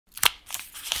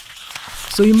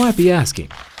So you might be asking,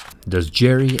 does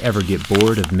Jerry ever get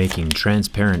bored of making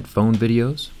transparent phone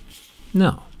videos?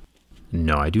 No.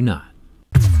 No, I do not.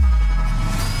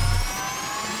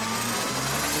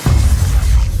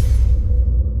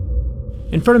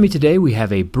 In front of me today we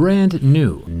have a brand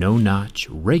new, no-notch,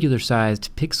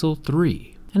 regular-sized Pixel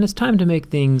 3, and it's time to make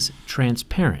things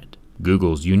transparent.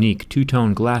 Google's unique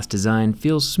two-tone glass design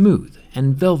feels smooth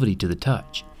and velvety to the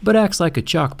touch, but acts like a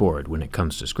chalkboard when it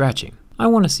comes to scratching. I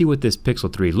want to see what this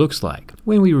Pixel 3 looks like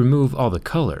when we remove all the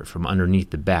color from underneath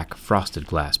the back frosted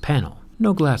glass panel.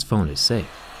 No glass phone is safe.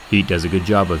 Heat does a good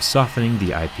job of softening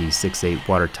the IP68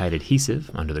 watertight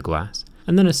adhesive under the glass,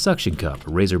 and then a suction cup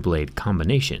razor blade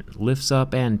combination lifts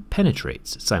up and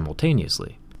penetrates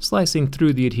simultaneously, slicing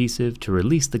through the adhesive to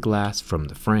release the glass from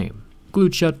the frame.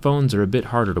 Glued shut phones are a bit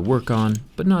harder to work on,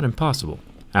 but not impossible.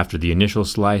 After the initial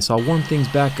slice, I'll warm things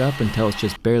back up until it's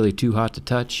just barely too hot to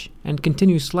touch, and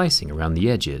continue slicing around the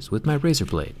edges with my razor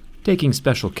blade, taking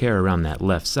special care around that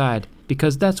left side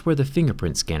because that's where the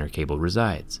fingerprint scanner cable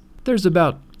resides. There's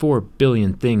about 4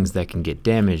 billion things that can get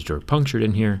damaged or punctured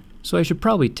in here, so I should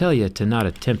probably tell you to not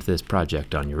attempt this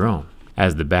project on your own.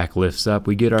 As the back lifts up,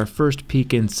 we get our first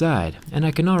peek inside, and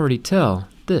I can already tell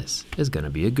this is going to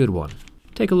be a good one.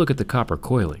 Take a look at the copper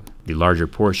coiling. The larger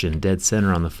portion dead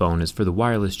center on the phone is for the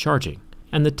wireless charging,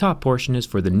 and the top portion is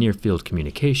for the near-field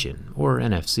communication, or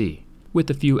NFC.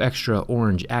 With a few extra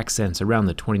orange accents around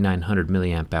the 2900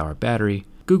 mAh battery,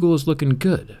 Google is looking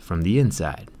good from the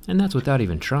inside, and that's without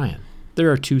even trying.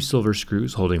 There are 2 silver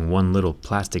screws holding one little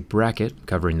plastic bracket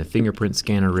covering the fingerprint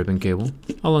scanner ribbon cable.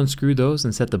 I'll unscrew those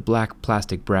and set the black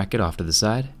plastic bracket off to the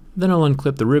side. Then I'll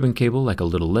unclip the ribbon cable like a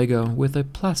little Lego with a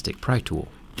plastic pry tool.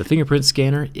 The fingerprint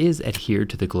scanner is adhered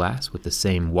to the glass with the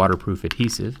same waterproof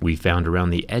adhesive we found around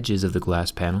the edges of the glass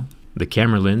panel. The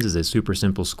camera lens is a super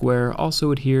simple square,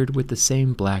 also adhered with the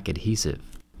same black adhesive.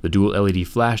 The dual LED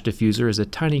flash diffuser is a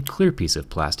tiny clear piece of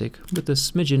plastic with a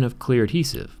smidgen of clear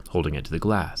adhesive holding it to the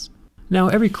glass. Now,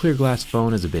 every clear glass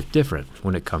phone is a bit different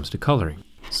when it comes to coloring.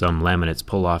 Some laminates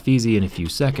pull off easy in a few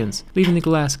seconds, leaving the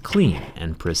glass clean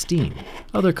and pristine.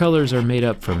 Other colors are made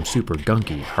up from super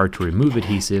gunky, hard-to-remove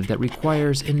adhesive that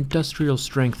requires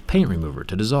industrial-strength paint remover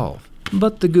to dissolve.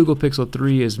 But the Google Pixel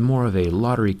 3 is more of a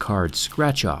lottery card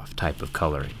scratch-off type of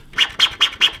coloring.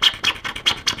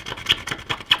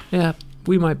 Yeah,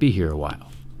 we might be here a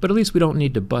while, but at least we don't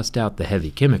need to bust out the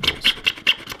heavy chemicals.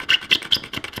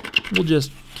 We'll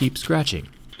just keep scratching.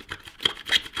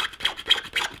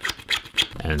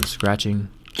 And scratching.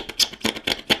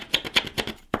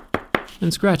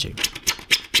 And scratching.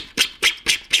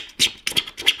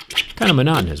 Kind of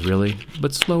monotonous, really,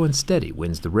 but slow and steady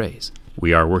wins the race.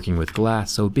 We are working with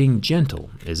glass, so being gentle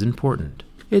is important.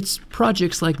 It's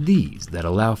projects like these that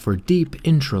allow for deep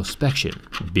introspection,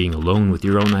 being alone with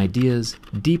your own ideas,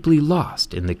 deeply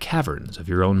lost in the caverns of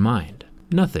your own mind.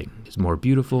 Nothing is more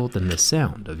beautiful than the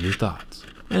sound of your thoughts.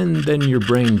 And then your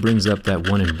brain brings up that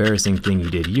one embarrassing thing you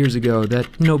did years ago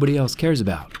that nobody else cares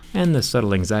about, and the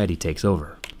subtle anxiety takes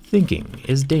over. Thinking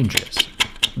is dangerous.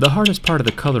 The hardest part of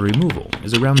the color removal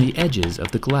is around the edges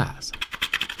of the glass.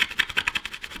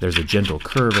 There's a gentle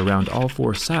curve around all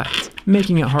 4 sides,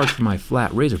 making it hard for my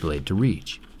flat razor blade to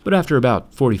reach. But after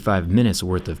about 45 minutes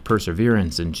worth of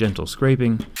perseverance and gentle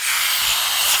scraping,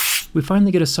 we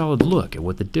finally get a solid look at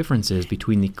what the difference is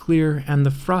between the clear and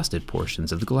the frosted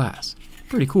portions of the glass.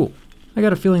 Pretty cool. I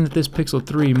got a feeling that this Pixel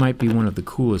 3 might be one of the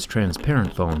coolest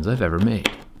transparent phones I've ever made.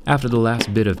 After the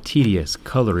last bit of tedious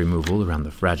color removal around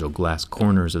the fragile glass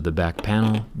corners of the back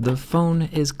panel, the phone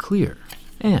is clear.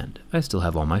 And I still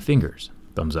have all my fingers.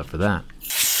 Thumbs up for that.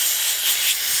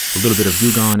 A little bit of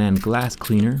Goo Gone and glass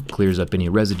cleaner clears up any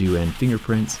residue and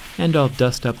fingerprints, and I'll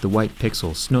dust up the white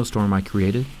pixel snowstorm I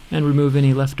created and remove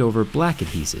any leftover black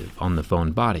adhesive on the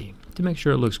phone body to make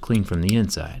sure it looks clean from the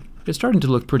inside. It's starting to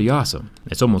look pretty awesome.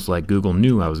 It's almost like Google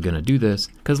knew I was going to do this,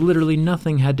 because literally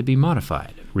nothing had to be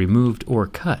modified, removed, or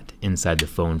cut inside the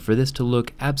phone for this to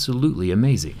look absolutely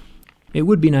amazing. It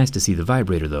would be nice to see the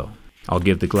vibrator though. I'll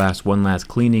give the glass one last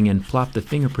cleaning and plop the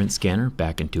fingerprint scanner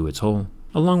back into its hole,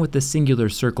 along with the singular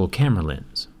circle camera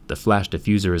lens. The flash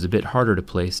diffuser is a bit harder to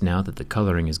place now that the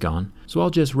coloring is gone, so I'll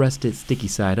just rest it sticky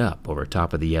side up over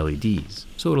top of the LEDs,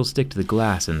 so it'll stick to the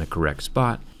glass in the correct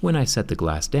spot when I set the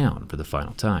glass down for the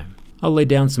final time. I'll lay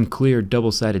down some clear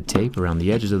double-sided tape around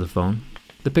the edges of the phone.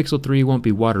 The Pixel 3 won't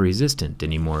be water resistant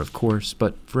anymore, of course,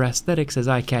 but for aesthetics as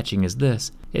eye-catching as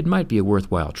this, it might be a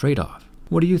worthwhile trade-off.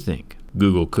 What do you think?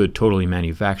 Google could totally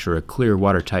manufacture a clear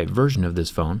watertight version of this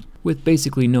phone with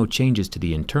basically no changes to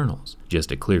the internals,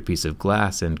 just a clear piece of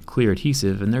glass and clear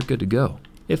adhesive and they're good to go.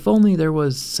 If only there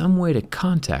was some way to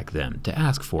contact them to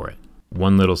ask for it.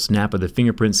 One little snap of the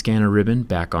fingerprint scanner ribbon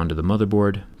back onto the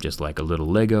motherboard, just like a little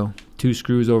Lego, 2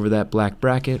 screws over that black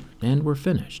bracket, and we're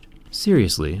finished.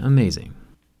 Seriously amazing.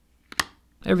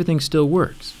 Everything still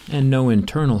works, and no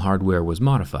internal hardware was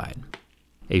modified.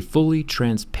 A fully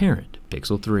transparent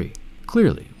Pixel 3.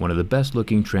 Clearly one of the best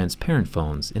looking transparent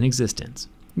phones in existence.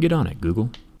 Get on it, Google.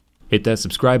 Hit that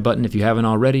subscribe button if you haven't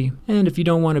already, and if you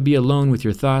don't want to be alone with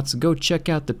your thoughts, go check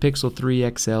out the Pixel 3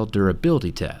 XL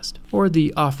durability test, or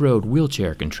the off-road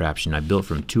wheelchair contraption I built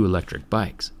from 2 electric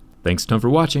bikes. Thanks a ton for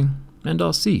watching, and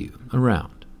I'll see you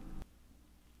around.